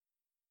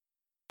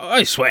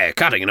I swear,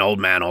 cutting an old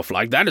man off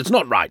like that, it's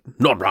not right.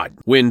 Not right.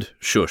 Wind,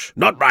 shush.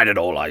 Not right at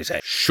all, I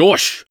say.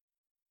 Shush!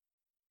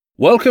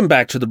 Welcome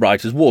back to the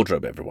Writer's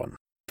Wardrobe, everyone.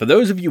 For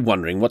those of you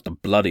wondering what the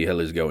bloody hell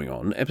is going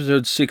on,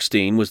 episode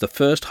 16 was the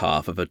first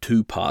half of a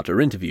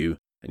two-parter interview,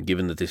 and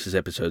given that this is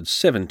episode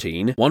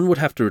 17, one would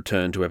have to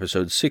return to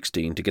episode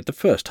 16 to get the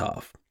first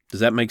half.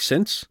 Does that make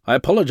sense? I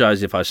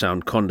apologize if I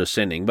sound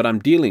condescending, but I'm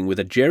dealing with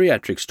a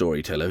geriatric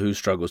storyteller who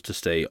struggles to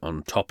stay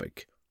on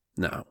topic.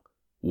 Now,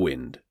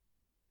 Wind.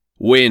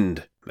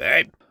 Wind!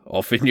 Hey,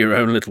 Off in your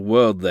own little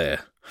world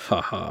there.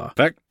 Ha ha.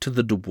 Back to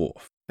the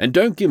dwarf. And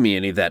don't give me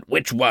any of that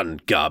which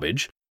one,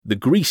 garbage? the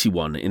greasy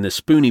one in the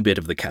spoony bit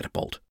of the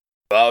catapult.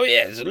 Oh,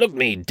 yes, look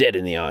me dead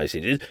in the eyes, he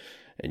did.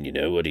 And you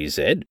know what he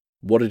said?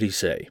 What did he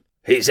say?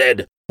 He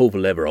said, Pull the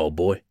lever, old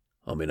boy.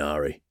 I'm in a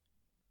hurry.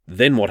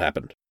 Then what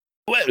happened?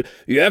 well,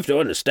 you have to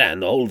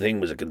understand the whole thing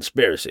was a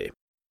conspiracy.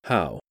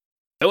 How?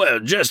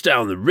 Well, just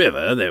down the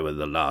river, there were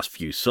the last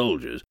few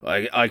soldiers.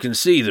 I can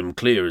see them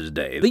clear as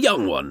day. The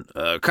young one,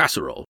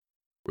 casserole.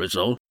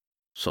 Risol,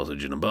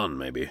 sausage in a bun,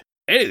 maybe.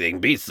 Anything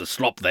beats the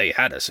slop they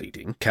had us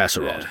eating.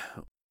 Casserole.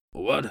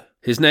 What?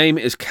 His name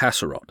is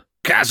Casserole.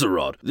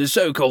 Kasserod, the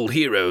so-called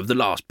hero of the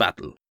last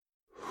battle.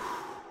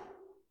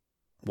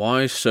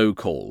 Why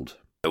so-called?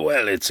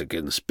 Well, it's a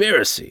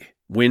conspiracy.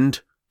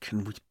 Wind,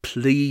 can we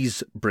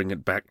please bring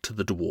it back to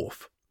the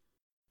dwarf?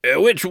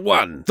 Which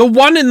one? The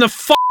one in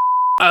the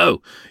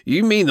Oh,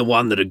 you mean the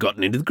one that had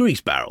gotten into the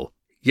grease barrel?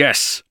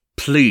 Yes,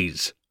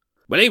 please.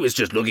 Well, he was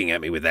just looking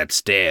at me with that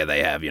stare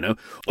they have, you know.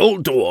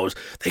 Old dwarves,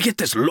 they get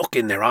this look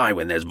in their eye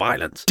when there's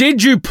violence.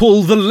 Did you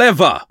pull the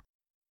lever?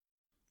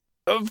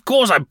 Of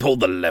course I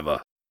pulled the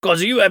lever.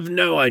 'Cause you have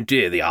no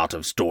idea the art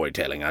of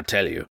storytelling, I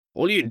tell you.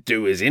 All you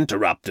do is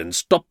interrupt and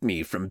stop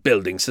me from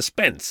building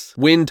suspense.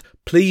 Wind,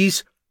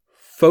 please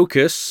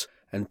focus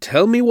and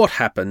tell me what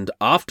happened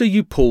after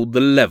you pulled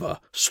the lever.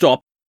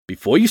 Stop.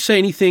 Before you say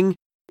anything,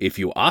 if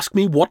you ask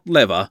me what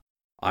lever,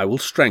 I will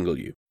strangle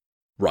you.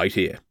 Right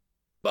here.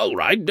 All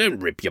right, don't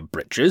rip your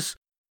britches.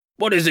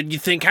 What is it you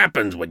think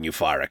happens when you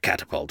fire a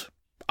catapult?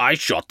 I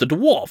shot the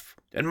dwarf,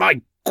 and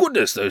my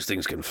goodness, those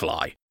things can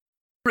fly.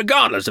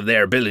 Regardless of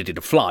their ability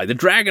to fly, the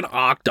dragon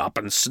arced up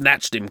and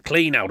snatched him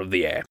clean out of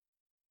the air.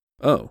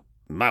 Oh.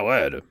 My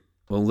word.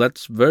 Well,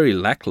 that's very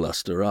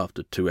lackluster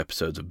after 2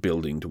 episodes of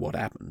building to what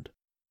happened.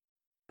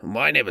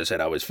 I never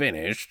said I was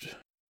finished.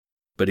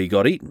 But he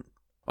got eaten.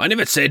 I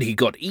never said he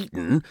got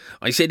eaten.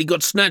 I said he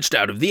got snatched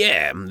out of the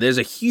air. There's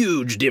a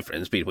huge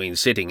difference between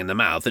sitting in the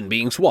mouth and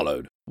being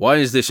swallowed. Why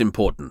is this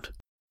important?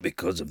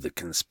 Because of the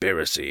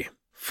conspiracy.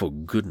 For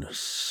goodness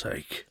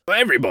sake.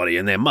 Everybody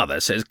and their mother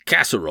says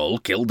Casserole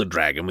killed the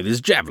dragon with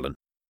his javelin.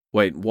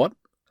 Wait, what?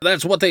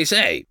 That's what they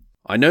say.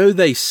 I know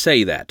they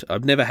say that.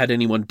 I've never had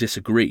anyone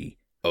disagree.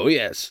 Oh,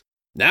 yes.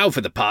 Now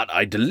for the part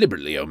I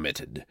deliberately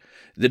omitted.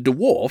 The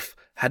dwarf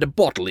had a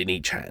bottle in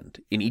each hand.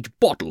 In each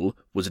bottle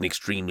was an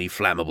extremely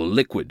flammable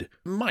liquid.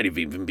 Might have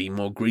even been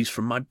more grease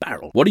from my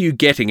barrel. What are you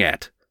getting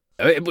at?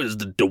 It was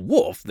the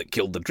dwarf that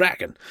killed the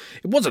dragon.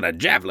 It wasn't a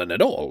javelin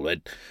at all.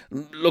 It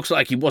looks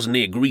like he wasn't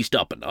near greased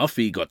up enough.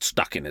 He got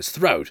stuck in his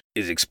throat.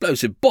 His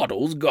explosive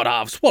bottles got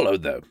half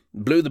swallowed, though.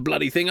 Blew the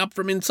bloody thing up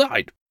from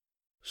inside.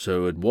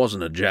 So it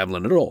wasn't a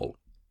javelin at all.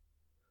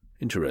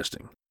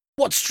 Interesting.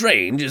 What's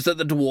strange is that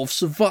the dwarf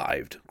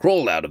survived,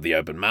 crawled out of the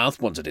open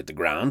mouth once it hit the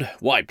ground,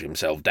 wiped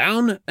himself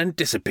down, and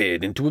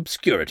disappeared into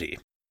obscurity.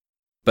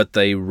 But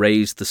they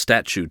raised the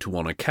statue to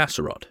honor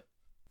Casserole.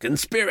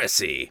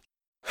 Conspiracy.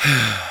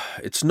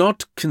 It's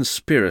not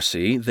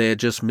conspiracy, they're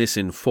just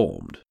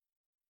misinformed.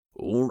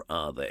 Or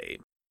are they?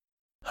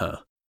 Huh.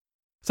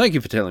 Thank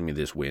you for telling me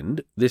this,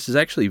 Wind. This is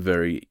actually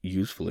very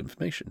useful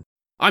information.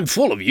 I'm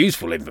full of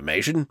useful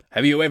information.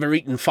 Have you ever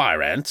eaten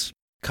fire ants?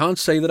 Can't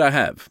say that I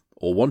have,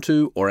 or want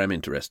to, or am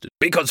interested.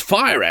 Because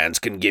fire ants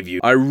can give you...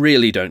 I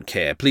really don't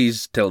care.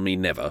 Please tell me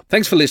never.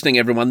 Thanks for listening,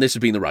 everyone. This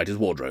has been The Writer's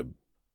Wardrobe.